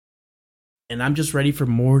and I'm just ready for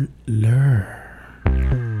more lure.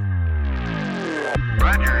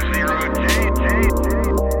 Roger, 0J.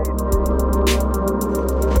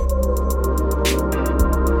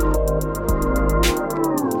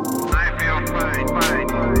 I feel fine.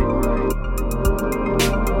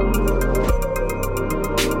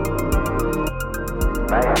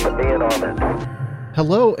 Nice to be in orbit.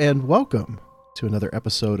 Hello and welcome to another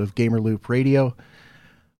episode of Gamer Loop Radio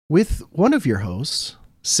with one of your hosts,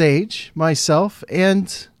 Sage, myself,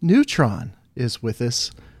 and Neutron is with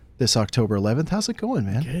us this October 11th. How's it going,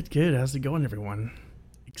 man? Good. How's it going, everyone?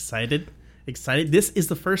 Excited? This is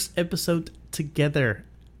the first episode together.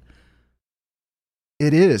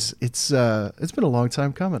 It is. It's been a long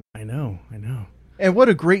time coming. I know. And what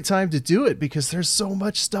a great time to do it because there's so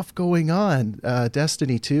much stuff going on.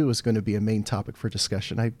 Destiny 2 is going to be a main topic for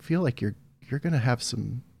discussion. I feel like you're going to have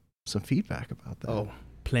some feedback about that. Oh,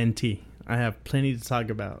 plenty. I have plenty to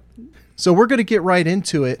talk about. So we're going to get right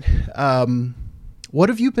into it. What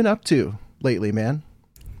have you been up to lately, man?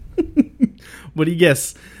 What do you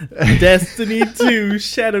guess? Destiny 2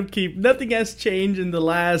 Shadowkeep. Nothing has changed in the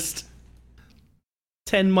last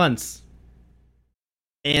 10 months.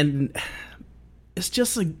 And it's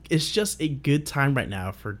just a good time right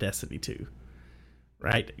now for Destiny 2.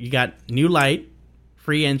 Right? You got new light,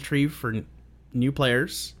 free entry for new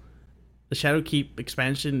players. The Shadowkeep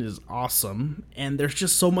expansion is awesome, and there's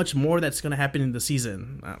just so much more that's going to happen in the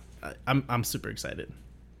season. I'm super excited.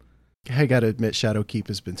 I gotta admit, Shadowkeep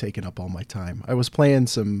has been taking up all my time. I was playing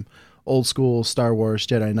some old school Star Wars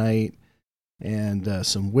Jedi Knight and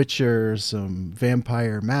some Witcher, some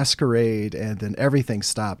Vampire Masquerade, and then everything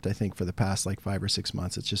stopped, I think, for the past 5 or 6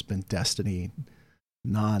 months. It's just been Destiny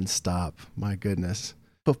nonstop. My goodness.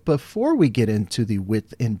 But before we get into the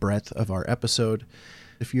width and breadth of our episode,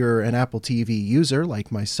 if you're an Apple TV user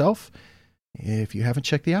like myself, if you haven't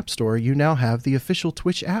checked the App Store, you now have the official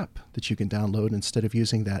Twitch app that you can download instead of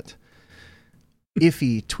using that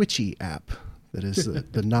iffy Twitchy app that is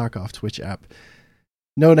the knockoff Twitch app,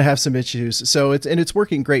 known to have some issues. So it's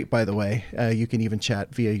working great, by the way. You can even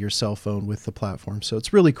chat via your cell phone with the platform. So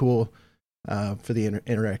it's really cool for the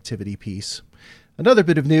interactivity piece. Another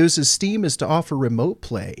bit of news is Steam is to offer remote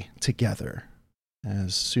play together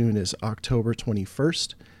as soon as October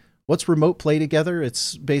 21st. What's remote play together?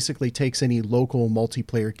 It's basically takes any local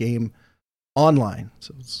multiplayer game online.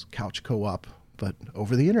 So it's couch co-op, but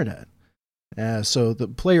over the internet. So the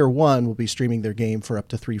player one will be streaming their game for up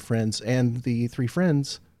to 3 friends, and the 3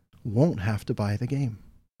 friends won't have to buy the game.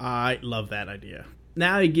 I love that idea.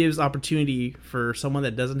 Now it gives opportunity for someone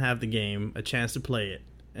that doesn't have the game a chance to play it.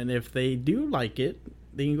 And if they do like it,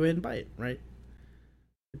 they can go ahead and buy it, right?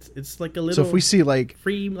 It's like a little. So if we see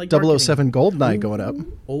free 007 Goldeneye going up.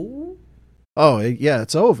 Oh, yeah,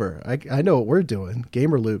 it's over. I know what we're doing.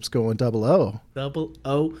 Gamer Loop's going 00.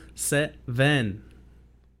 007.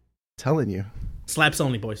 Telling you. Slaps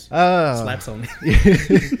only, boys. Slaps only.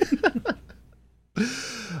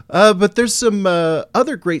 But there's some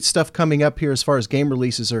other great stuff coming up here as far as game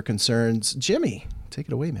releases are concerned. Jimmy, take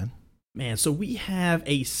it away, man. Man, so we have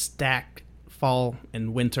a stacked fall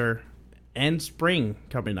and winter and spring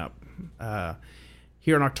coming up.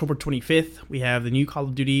 Here on October 25th, we have the new Call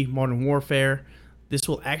of Duty Modern Warfare. This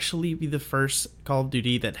will actually be the first Call of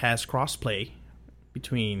Duty that has crossplay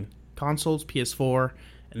between consoles, PS4,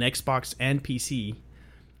 and Xbox and PC.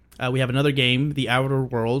 We have another game, The Outer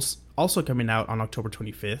Worlds, also coming out on October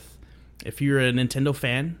 25th. If you're a Nintendo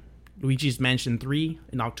fan, Luigi's Mansion 3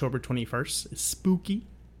 in October 21st. It's spooky,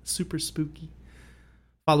 super spooky.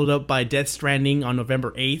 Followed up by Death Stranding on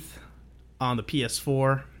November 8th on the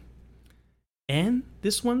PS4. And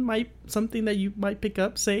this one something that you might pick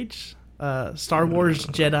up, Sage. Star Wars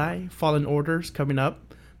Jedi Fallen Order's coming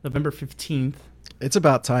up November 15th. It's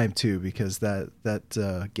about time too, because that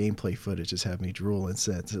gameplay footage has had me drooling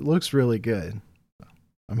since. It looks really good.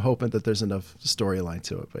 I'm hoping that there's enough storyline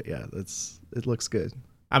to it, but yeah, it looks good.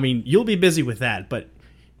 I mean, you'll be busy with that, but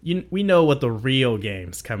we know what the real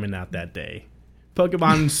game's coming out that day.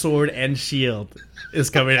 Pokemon Sword and Shield is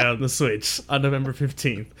coming out on the Switch on November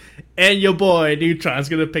 15th. And your boy Neutron's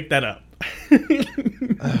going to pick that up.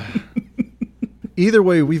 Either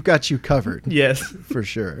way, we've got you covered. Yes. For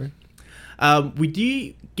sure. We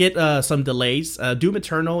do get some delays. Doom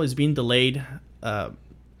Eternal is being delayed. It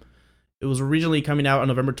was originally coming out on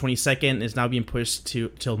November 22nd. It's now being pushed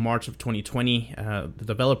till March of 2020. The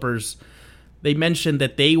developers, they mentioned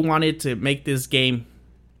that they wanted to make this game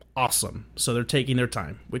awesome, so they're taking their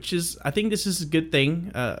time, which is, I think this is a good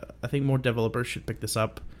thing. I think more developers should pick this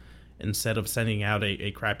up instead of sending out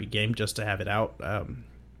a crappy game just to have it out.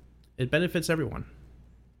 It benefits everyone.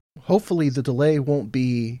 Hopefully the delay won't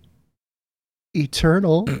be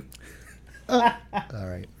Eternal. All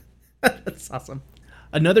right. That's awesome.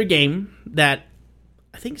 Another game that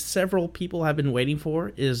I think several people have been waiting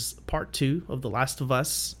for is part 2 of The Last of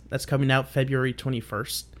Us. That's coming out February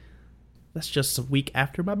 21st. That's just a week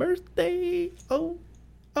after my birthday. Oh.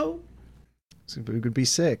 So we're gonna be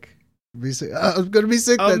sick. I'm gonna be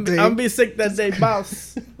sick that day. I'm gonna be sick that day,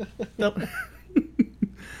 boss. Nope.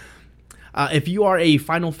 If you are a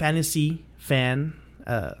Final Fantasy fan,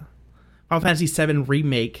 Final Fantasy VII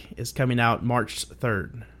Remake is coming out March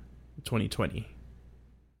 3rd, 2020.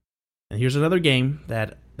 And here's another game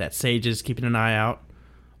that Sage is keeping an eye out.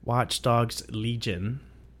 Watch Dogs Legion.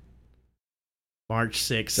 March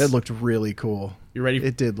 6th. That looked really cool. You ready?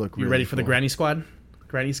 It did look really cool. You ready for the Granny Squad?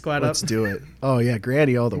 Granny Squad Let's up? do it. Oh, yeah,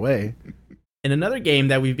 Granny all the way. And another game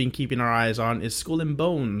that we've been keeping our eyes on is Skull and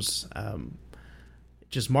Bones,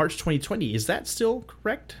 just March 2020. Is that still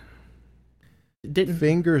correct? It didn't.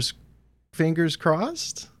 Fingers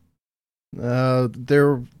crossed.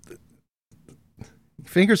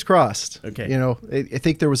 Fingers crossed. Okay. You know, I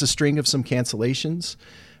think there was a string of some cancellations,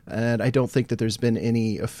 and I don't think that there's been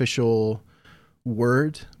any official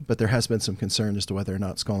word, but there has been some concern as to whether or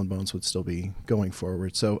not Skull and Bones would still be going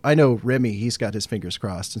forward. So I know Remy, he's got his fingers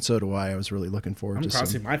crossed, and so do I. I was really looking forward I'm to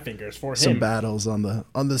crossing my fingers for some him. battles on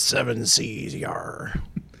the seven seas. Yar.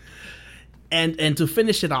 And to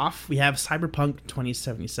finish it off, we have Cyberpunk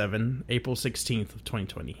 2077, April 16th of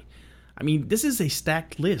 2020. I mean, this is a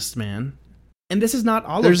stacked list, man. And this is not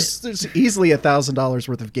all of it. There's easily $1,000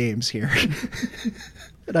 worth of games here.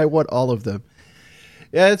 And I want all of them.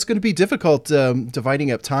 Yeah, it's going to be difficult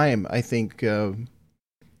dividing up time. I think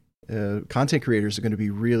content creators are going to be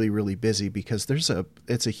really, really busy because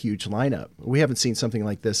it's a huge lineup. We haven't seen something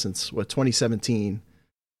like this since 2017.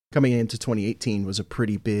 Coming into 2018 was a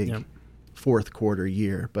pretty big fourth quarter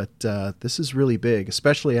year, but this is really big,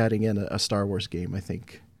 especially adding in a Star Wars game. I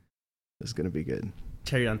think is going to be good.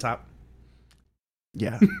 Cherry on top.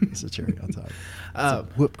 Yeah, it's a cherry on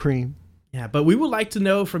top. Whipped cream. Yeah, but we would like to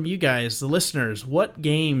know from you guys, the listeners, what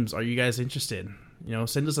games are you guys interested in? You know,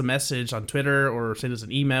 send us a message on Twitter or send us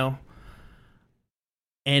an email.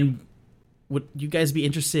 And would you guys be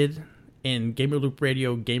interested in Gamer Loop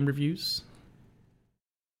Radio game reviews?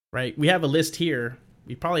 Right? We have a list here.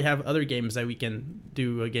 We probably have other games that we can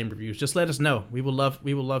do game reviews. Just let us know. We will love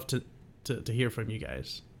to hear from you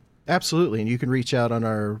guys. Absolutely. And you can reach out on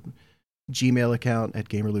our Gmail account at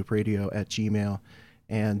gamerloopradio@gmail.com.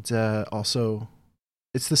 And also,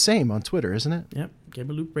 it's the same on Twitter, isn't it? Yep,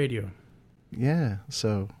 Gamer Loop Radio. Yeah,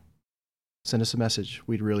 so send us a message.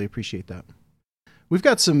 We'd really appreciate that. We've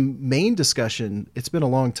got some main discussion. It's been a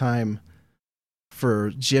long time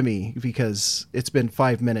for Jimmy because it's been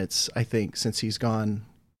 5 minutes, I think, since he's gone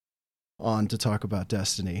on to talk about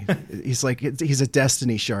Destiny. He's a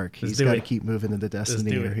Destiny shark. He's got to keep moving into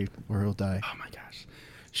Destiny or he'll die. Oh my gosh.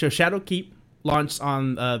 So Shadowkeep launched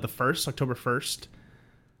on the 1st, October 1st.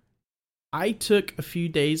 I took a few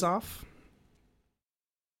days off.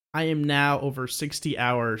 I am now over 60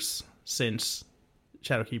 hours since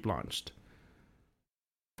Shadowkeep launched.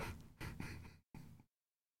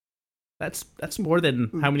 That's more than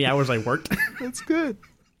how many hours I worked. That's good.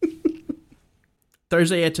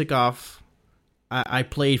 Thursday I took off. I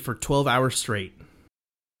played for 12 hours straight.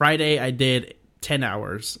 Friday I did 10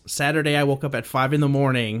 hours. Saturday I woke up at 5 in the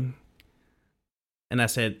morning. And I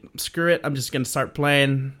said, screw it, I'm just going to start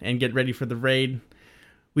playing and get ready for the raid.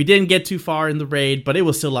 We didn't get too far in the raid, but it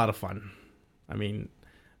was still a lot of fun. I mean,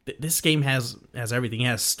 this game has everything. It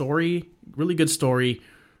has story, really good story,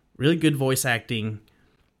 really good voice acting.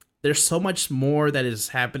 There's so much more that is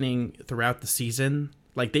happening throughout the season.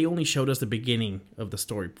 Like, they only showed us the beginning of the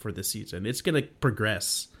story for this season. It's going to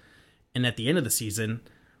progress. And at the end of the season,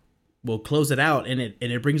 we'll close it out, and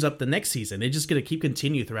it brings up the next season. It's just going to keep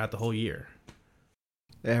continue throughout the whole year.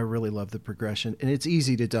 I really love the progression, and it's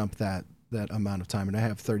easy to dump that amount of time. And I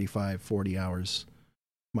have 35, 40 hours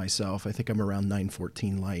myself. I think I'm around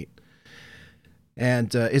 914 light.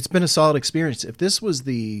 And it's been a solid experience. If this was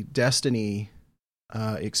the Destiny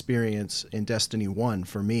experience in Destiny 1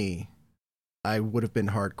 for me, I would have been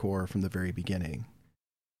hardcore from the very beginning.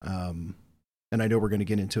 And I know we're going to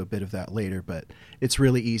get into a bit of that later, but it's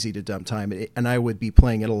really easy to dump time. And I would be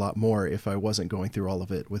playing it a lot more if I wasn't going through all of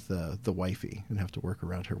it with the wifey and have to work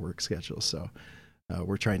around her work schedule. So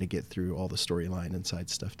we're trying to get through all the storyline and side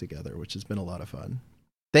stuff together, which has been a lot of fun.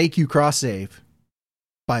 Thank you, Cross Save,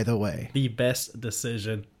 by the way. The best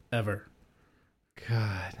decision ever.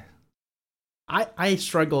 God. I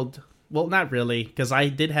struggled. Well, not really, because I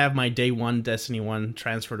did have my day one Destiny 1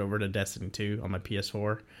 transferred over to Destiny 2 on my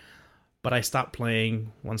PS4. but I stopped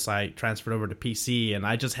playing once I transferred over to PC, and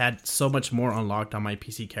I just had so much more unlocked on my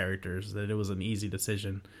PC characters that it was an easy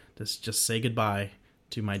decision to just say goodbye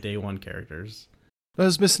to my day one characters. I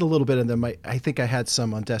was missing a little bit of them. I think I had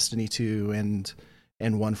some on Destiny 2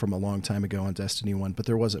 and one from a long time ago on Destiny 1, but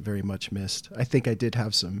there wasn't very much missed. I think I did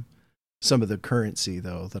have some of the currency,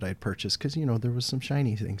 though, that I'd purchased because, there was some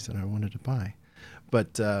shiny things that I wanted to buy.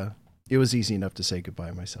 But it was easy enough to say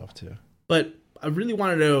goodbye myself, too. But I really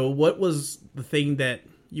want to know, what was the thing that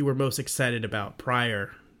you were most excited about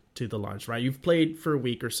prior to the launch, right? You've played for a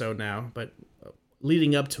week or so now, but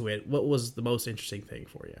leading up to it, what was the most interesting thing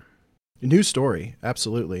for you? A new story,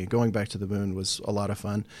 absolutely. Going back to the moon was a lot of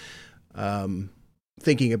fun.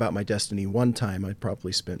 Thinking about my Destiny 1 time, I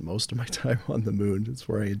probably spent most of my time on the moon. It's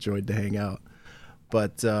where I enjoyed to hang out.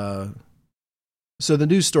 But so the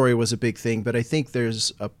news story was a big thing, but I think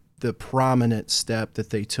there's the prominent step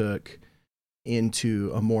that they took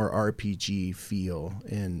into a more RPG feel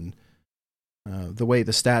in the way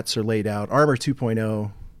the stats are laid out. Armor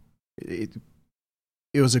 2.0,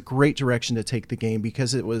 it was a great direction to take the game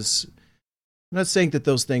because it was... I'm not saying that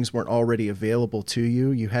those things weren't already available to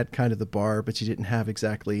you. You had kind of the bar, but you didn't have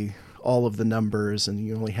exactly all of the numbers, and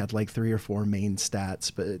you only had like 3 or 4 main stats.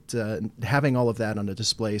 But having all of that on a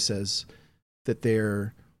display says that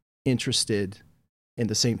they're interested in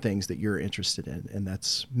the same things that you're interested in, and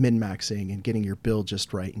that's min-maxing and getting your build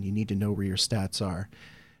just right, and you need to know where your stats are.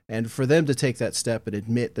 And for them to take that step and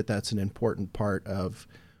admit that that's an important part of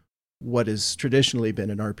what has traditionally been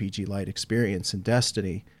an RPG Lite experience in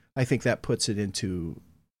Destiny, I think that puts it into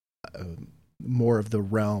more of the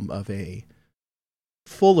realm of a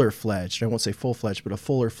fuller-fledged, I won't say full-fledged, but a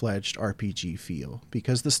fuller-fledged RPG feel,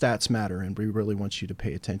 because the stats matter, and we really want you to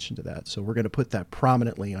pay attention to that. So we're going to put that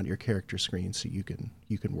prominently on your character screen so you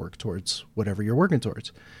can work towards whatever you're working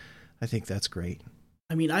towards. I think that's great.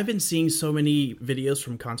 I mean, I've been seeing so many videos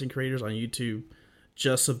from content creators on YouTube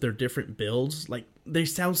just of their different builds. Like, they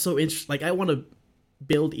sound so interesting. Like, I want to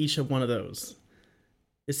build each of one of those.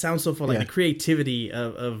 It sounds so fun, like the creativity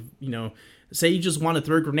of say you just want to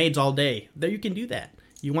throw grenades all day. There, you can do that.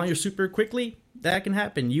 You want your super quickly? That can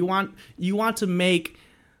happen. You want to make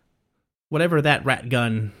whatever that rat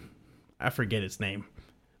gun, I forget its name.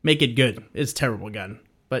 Make it good. It's a terrible gun,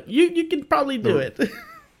 but you can probably do it.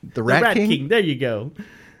 The Rat King? There you go.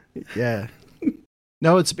 Yeah.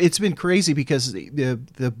 No, it's been crazy because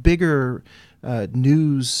the bigger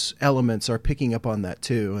news elements are picking up on that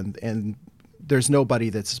too, and there's nobody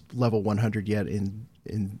that's level 100 yet in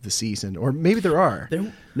the season, or maybe there are.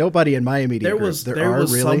 Nobody in my immediate group. There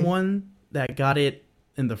was really someone that got it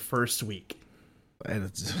in the first week. And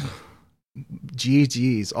it's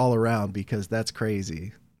GG's all around, because that's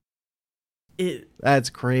crazy. That's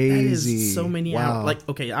crazy. That is so many hours. Like,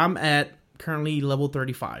 okay, I'm at currently level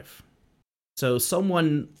 35. So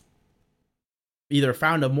someone either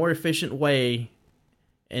found a more efficient way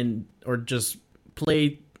or just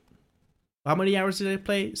played. How many hours did I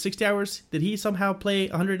play? 60 hours? Did he somehow play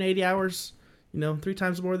 180 hours? 3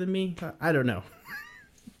 times more than me? I don't know.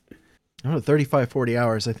 I don't know, 35, 40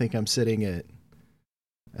 hours. I think I'm sitting at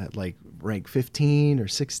like rank 15 or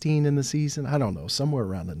 16 in the season. I don't know, somewhere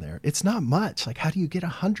around in there. It's not much. Like, how do you get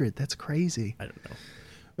 100? That's crazy. I don't know.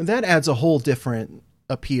 And that adds a whole different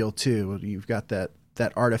appeal too. You've got that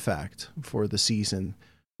artifact for the season,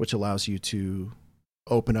 which allows you to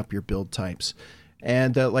open up your build types.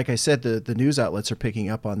 And like I said, the news outlets are picking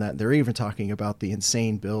up on that. They're even talking about the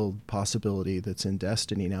insane build possibility that's in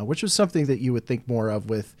Destiny now, which was something that you would think more of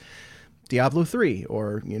with Diablo 3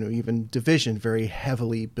 or, even Division, very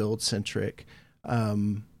heavily build-centric,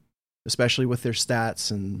 especially with their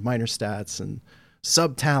stats and minor stats and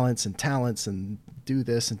sub-talents and talents and do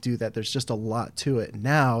this and do that. There's just a lot to it.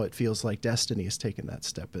 Now it feels like Destiny has taken that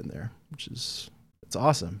step in there, it's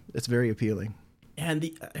awesome. It's very appealing.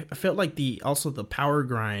 And I felt like the power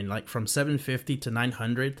grind, like from 750 to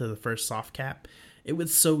 900 to the first soft cap, it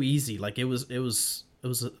was so easy. Like it was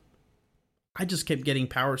I just kept getting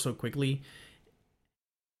power so quickly.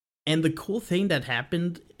 And the cool thing that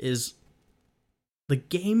happened is the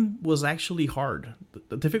game was actually hard.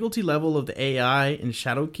 The difficulty level of the AI in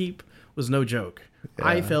Shadowkeep was no joke. Yeah.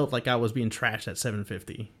 I felt like I was being trashed at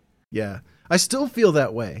 750. Yeah, I still feel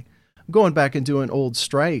that way. I'm going back and doing old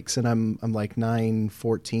strikes, and I'm like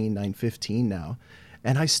 914, 915 now,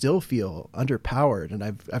 and I still feel underpowered, and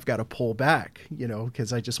I've got to pull back,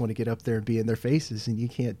 because I just want to get up there and be in their faces, and you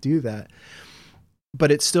can't do that.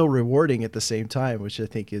 But it's still rewarding at the same time, which I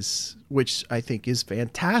think is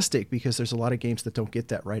fantastic, because there's a lot of games that don't get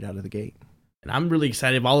that right out of the gate. And I'm really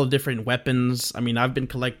excited about all the different weapons. I mean, I've been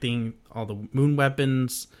collecting all the moon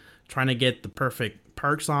weapons, trying to get the perfect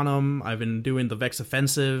perks on them. I've been doing the Vex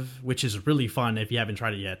Offensive, which is really fun if you haven't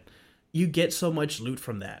tried it yet. You get so much loot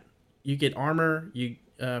from that. You get armor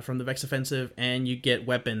from the Vex Offensive, and you get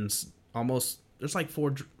weapons. Almost, there's like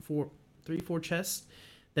four chests.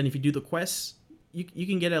 Then if you do the quests, you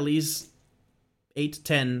can get at least 8 to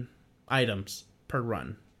 10 items per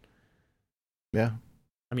run. Yeah.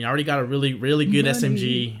 I mean, I already got a really, really good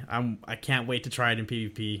Money. SMG. I can't wait to try it in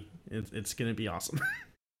PvP. It's going to be awesome.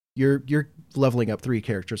 You're leveling up 3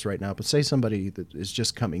 characters right now, but say somebody that is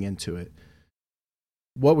just coming into it.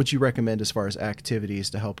 What would you recommend as far as activities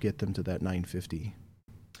to help get them to that 950?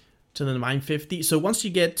 To the 950. So once you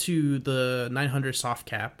get to the 900 soft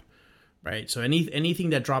cap, right? So anything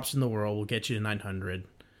that drops in the world will get you to 900.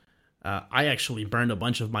 I actually burned a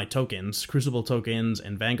bunch of my tokens, Crucible tokens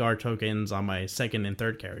and Vanguard tokens on my second and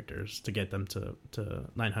third characters to get them to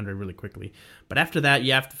 900 really quickly. But after that,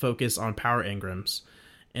 you have to focus on power engrams.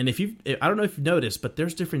 And I don't know if you've noticed, but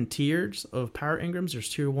there's different tiers of power engrams. There's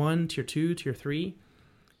tier 1, tier 2, tier 3.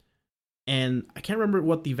 And I can't remember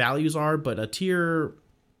what the values are, but a tier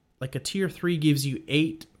 3 gives you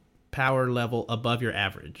 8 power level above your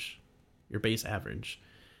average, your base average.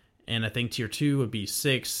 And I think tier 2 would be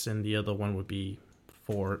 6, and the other one would be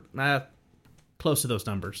 4. Close to those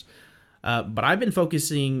numbers. But I've been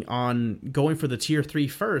focusing on going for the tier 3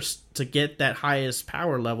 first to get that highest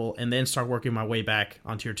power level, and then start working my way back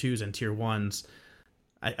on tier 2s and tier 1s.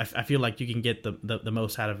 I feel like you can get the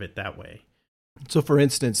most out of it that way. So, for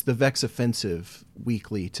instance, the Vex Offensive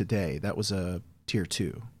weekly today, that was a tier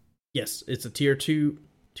 2. Yes, it's a tier 2,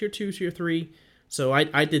 tier 3. So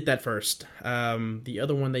I did that first. The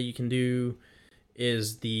other one that you can do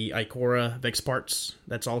is the Ikora Vex parts.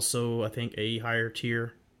 That's also, I think, a higher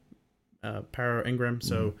tier power engram.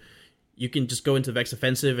 So you can just go into Vex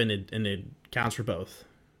Offensive, and it counts for both.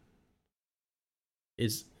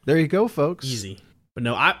 There you go, folks. Easy. But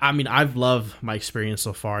no, I mean, I've loved my experience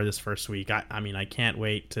so far this first week. I mean, I can't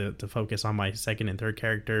wait to focus on my second and third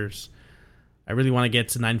characters. I really want to get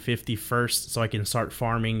to 950 first, so I can start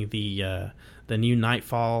farming the new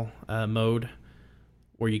Nightfall mode,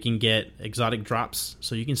 where you can get exotic drops.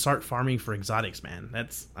 So you can start farming for exotics, man.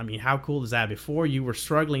 How cool is that? Before, you were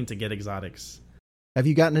struggling to get exotics. Have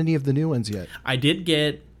you gotten any of the new ones yet? I did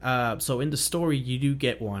get, so in the story, you do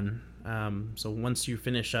get one. So once you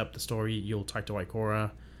finish up the story, you'll talk to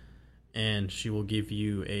Ikora, and she will give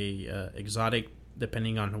you a exotic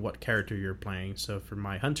depending on what character you're playing. So for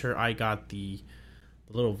my hunter, I got the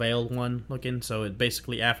little veil one looking. So it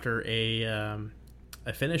basically, after a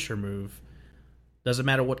finisher move, doesn't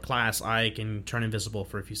matter what class, I can turn invisible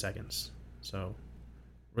for a few seconds. So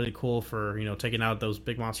really cool for, taking out those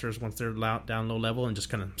big monsters once they're down low level, and just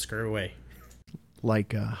kind of scurry away.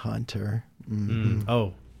 Like a hunter. Mm-hmm.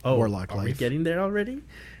 Oh, Warlock are life. we getting there already?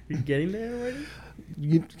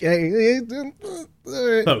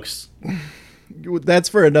 Folks, that's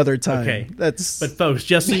for another time. Okay. But folks,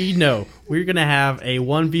 just so you know, we're gonna have a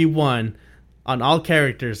 1v1 on all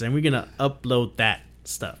characters, and we're gonna upload that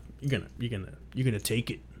stuff. You're gonna take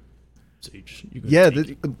it, Sage. I'm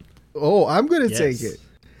gonna Yes. take it.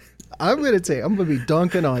 I'm gonna be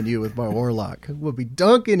dunking on you with my Warlock. I'm gonna be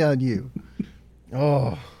dunking on you.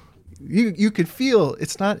 Oh, you could feel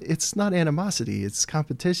it's not animosity, it's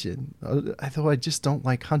competition. Although I just don't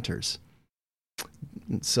like hunters,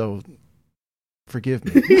 so forgive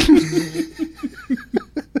me.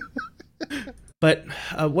 But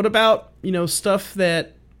what about stuff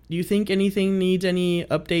that you think anything needs any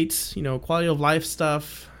updates? Quality of life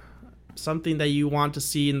stuff, something that you want to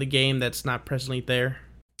see in the game that's not presently there.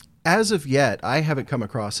 As of yet, I haven't come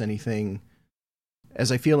across anything,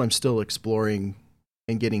 as I feel I'm still exploring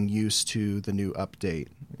and getting used to the new update.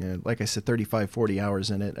 And like I said, 35, 40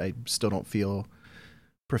 hours in it, I still don't feel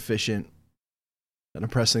proficient, and I'm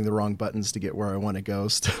pressing the wrong buttons to get where I want to go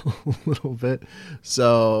still a little bit.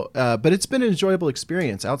 So, but it's been an enjoyable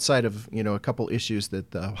experience outside of, a couple issues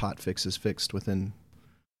that the hotfix has fixed within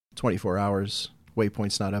 24 hours.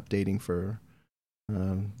 Waypoint's not updating for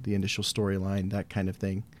the initial storyline, that kind of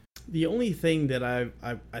thing. The only thing that I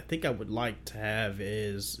think I would like to have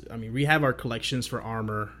is, we have our collections for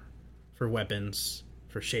armor, for weapons,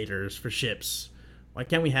 for shaders, for ships. Why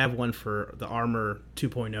can't we have one for the Armor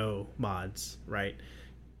 2.0 mods, right?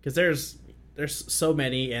 Because there's so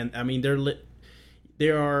many, and they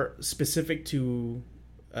are specific to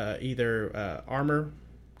either armor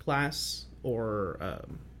class or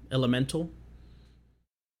elemental.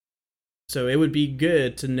 So it would be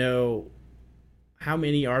good to know how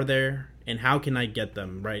many are there and how can I get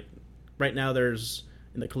them, right? Right now, there's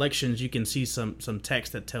in the collections, you can see some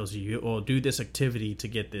text that tells you, do this activity to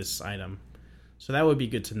get this item. So that would be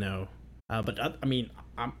good to know. But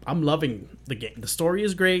I'm loving the game. The story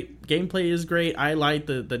is great. Gameplay is great. I like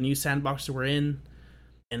the new sandbox that we're in,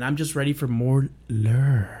 and I'm just ready for more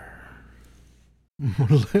lure.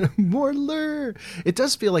 More lure. It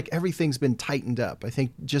does feel like everything's been tightened up. I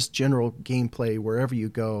think just general gameplay wherever you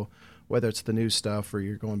go, whether it's the new stuff or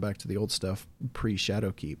you're going back to the old stuff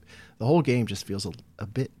pre-Shadowkeep, the whole game just feels a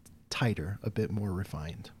bit tighter, a bit more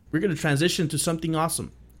refined. We're going to transition to something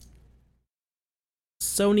awesome.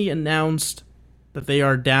 Sony announced that they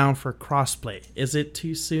are down for crossplay. Is it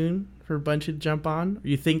too soon for Bungie to jump on? Or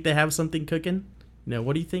you think they have something cooking?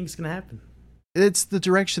 What do you think is going to happen? It's the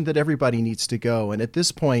direction that everybody needs to go. And at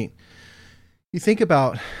this point, you think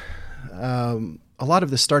about a lot of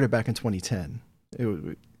this started back in 2010.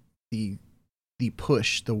 The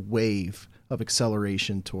push, the wave of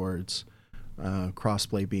acceleration towards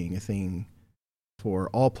crossplay being a thing for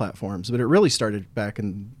all platforms. But it really started back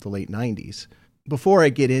in the late 90s. Before I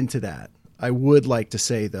get into that, I would like to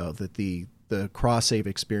say, though, that the cross-save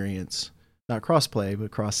experience, not cross-play, but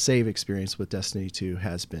cross-save experience with Destiny 2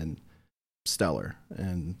 has been stellar.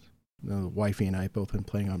 And wifey and I both been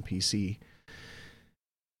playing on PC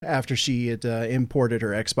after she had imported her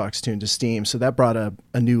Xbox Tune to Steam. So that brought a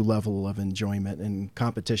new level of enjoyment and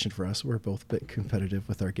competition for us. We're both a bit competitive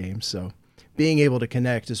with our games. So being able to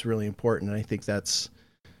connect is really important. And I think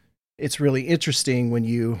it's really interesting when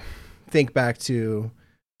you think back to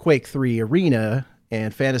Quake 3 Arena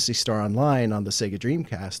and Phantasy Star Online on the Sega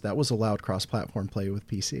Dreamcast. That was allowed cross-platform play with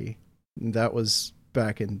PC. And that was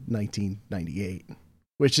back in 1998,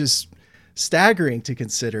 which is staggering to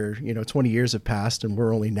consider. 20 years have passed and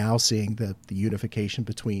we're only now seeing the unification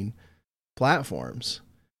between platforms.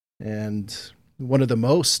 And one of the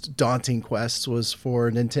most daunting quests was for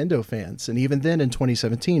Nintendo fans. And even then in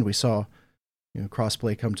 2017, we saw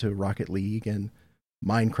crossplay come to Rocket League and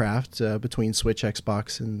Minecraft between Switch,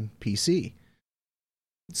 Xbox, and PC.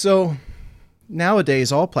 So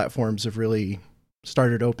nowadays, all platforms have really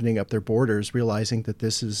started opening up their borders, realizing that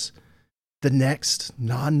this is the next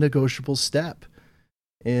non-negotiable step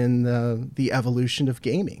in the evolution of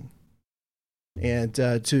gaming. And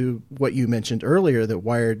to what you mentioned earlier that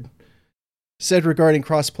Wired said regarding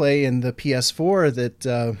crossplay in the PS4, that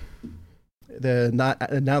the not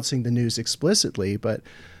announcing the news explicitly, but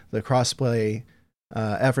the crossplay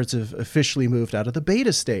efforts have officially moved out of the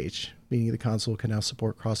beta stage, meaning the console can now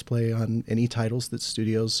support crossplay on any titles that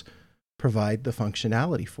studios provide the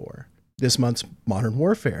functionality for. This month's Modern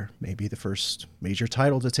Warfare may be the first major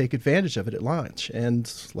title to take advantage of it at launch,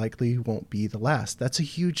 and likely won't be the last. That's a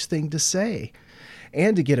huge thing to say.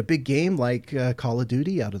 And to get a big game like Call of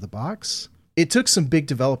Duty out of the box, it took some big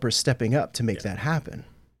developers stepping up to make that happen.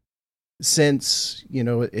 Since,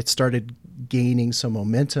 it started gaining some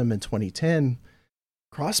momentum in 2010,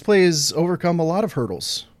 crossplay has overcome a lot of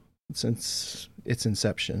hurdles since its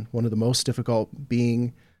inception. One of the most difficult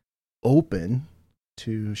being open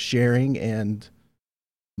to sharing and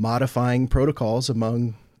modifying protocols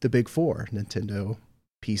among the big four: Nintendo,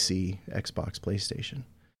 PC, Xbox, PlayStation.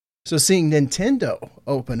 So seeing Nintendo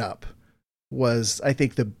open up was, I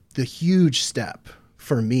think, the huge step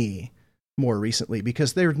for me more recently,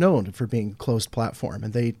 because they're known for being a closed platform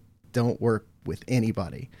and they don't work with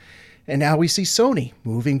anybody. And now we see Sony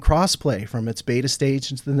moving crossplay from its beta stage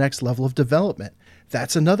into the next level of development.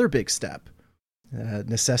 That's another big step.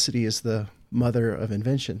 Necessity is the mother of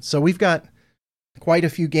invention. So we've got quite a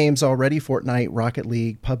few games already: Fortnite, Rocket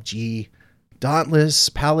League, PUBG, Dauntless,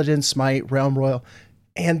 Paladin, Smite, Realm Royal,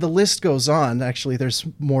 and the list goes on. Actually, there's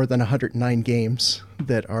more than 109 games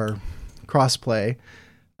that are crossplay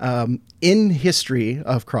in history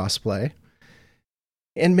of crossplay,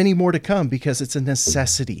 and many more to come because it's a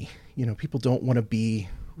necessity. People don't want to be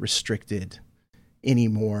restricted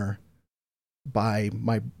anymore by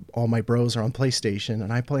all my bros are on PlayStation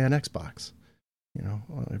and I play on Xbox.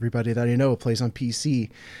 Everybody that I know plays on PC.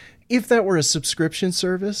 If that were a subscription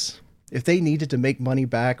service, if they needed to make money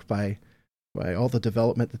back by all the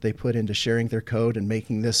development that they put into sharing their code and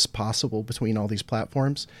making this possible between all these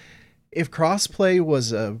platforms, if crossplay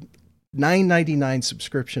was a $9.99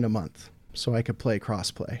 subscription a month so I could play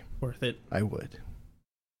crossplay, Worth it. I would.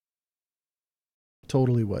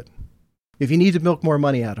 Totally would. If you need to milk more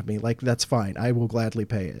money out of me, that's fine. I will gladly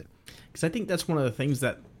pay it. Because I think that's one of the things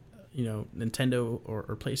that, Nintendo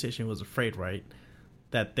or PlayStation was afraid, right?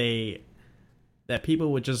 That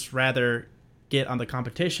people would just rather get on the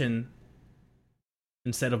competition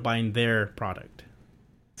instead of buying their product.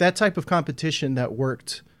 That type of competition that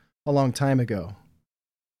worked a long time ago,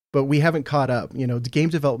 but we haven't caught up. The game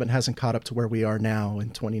development hasn't caught up to where we are now in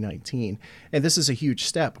 2019. And this is a huge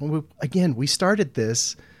step. We started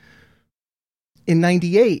this in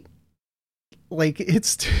 98. like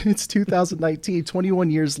it's 2019, 21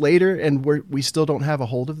 years later, and we still don't have a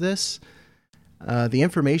hold of this. The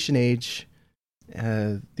information age,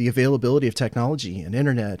 the availability of technology and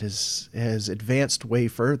internet has advanced way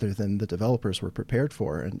further than the developers were prepared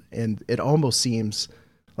for, and it almost seems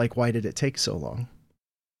like, why did it take so long?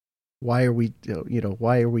 Why are we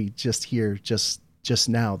why are we just here just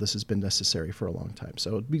now? This has been necessary for a long time.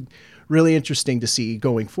 So it'd be really interesting to see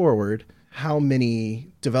going forward how many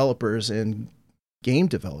developers and game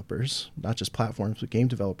developers, not just platforms, but game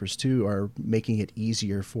developers too, are making it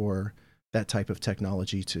easier for that type of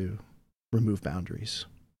technology to remove boundaries.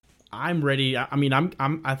 I'm ready. I mean,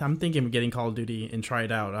 I'm thinking of getting Call of Duty and try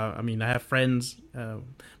it out. I mean, I have friends.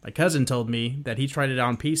 My cousin told me that he tried it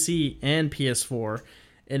on PC and PS4,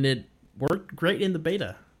 and it worked great in the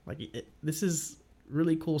beta. Like, this is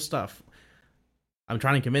really cool stuff. I'm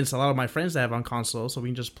trying to convince a lot of my friends to have on console so we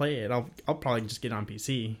can just play it. I'll probably just get on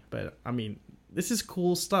PC, but I mean, this is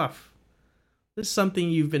cool stuff. This is something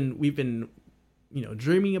we've been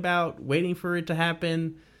dreaming about, waiting for it to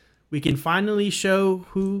happen. We can finally show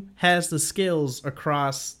who has the skills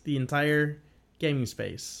across the entire gaming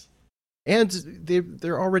space. And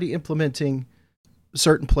they're already implementing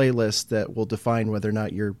certain playlists that will define whether or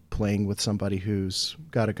not you're playing with somebody who's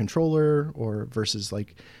got a controller or versus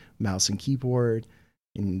like mouse and keyboard.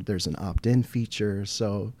 And there's an opt-in feature.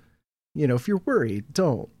 So, if you're worried,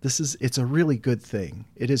 don't. It's a really good thing.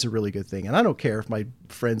 It is a really good thing. And I don't care if my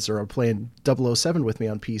friends are playing 007 with me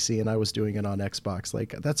on PC and I was doing it on Xbox.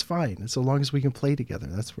 Like, that's fine. So long as we can play together.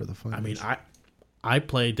 That's where the fun is. I mean, I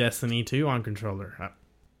play Destiny 2 on controller.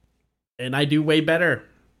 And I do way better.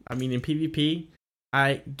 I mean, in PvP,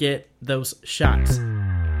 I get those shots.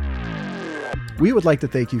 We would like to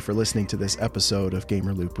thank you for listening to this episode of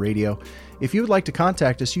Gamer Loop Radio. If you would like to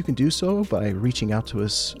contact us, you can do so by reaching out to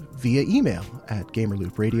us via email at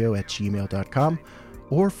gamerloopradio@gmail.com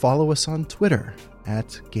or follow us on Twitter at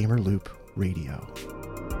gamerloopradio.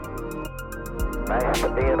 Nice to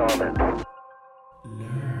be in orbit.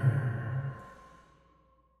 Learn.